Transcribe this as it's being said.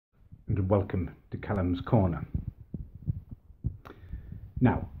and welcome to Callum's Corner.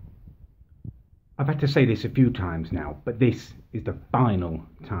 Now, I've had to say this a few times now, but this is the final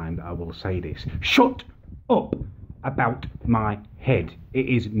time that I will say this. Shut up about my head. It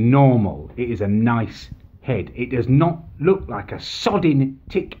is normal. It is a nice head. It does not look like a sodding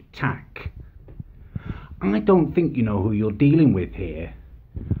Tic Tac. I don't think you know who you're dealing with here.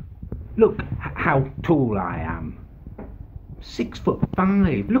 Look how tall I am.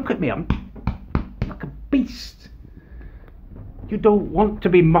 6'5". Look at me, I'm like a beast. You don't want to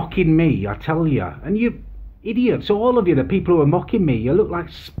be mocking me, I tell you. And you idiots, all of you, the people who are mocking me, you look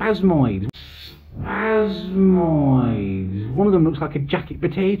like spasmoids. Spasmoids. One of them looks like a jacket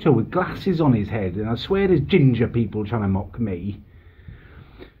potato with glasses on his head, and I swear there's ginger people trying to mock me.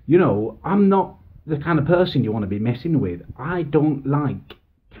 You know, I'm not the kind of person you want to be messing with. I don't like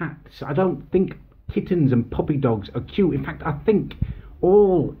cats. I don't think kittens and puppy dogs are cute. In fact, I think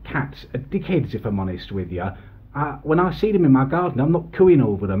all cats are dickheads, if I'm honest with you. When I see them in my garden, I'm not cooing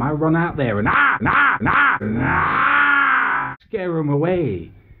over them. I run out there and scare them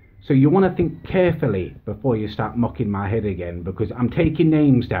away. So you want to think carefully before you start mocking my head again, because I'm taking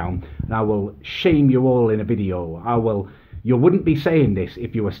names down and I will shame you all in a video. You wouldn't be saying this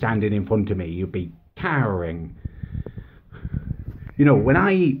if you were standing in front of me. You'd be cowering. You know, when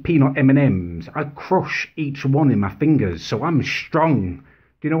I eat peanut M&Ms, I crush each one in my fingers, so I'm strong.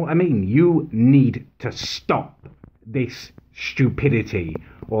 Do you know what I mean? You need to stop this stupidity,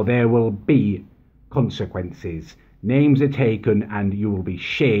 or there will be consequences. Names are taken and you will be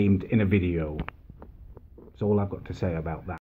shamed in a video. That's all I've got to say about that.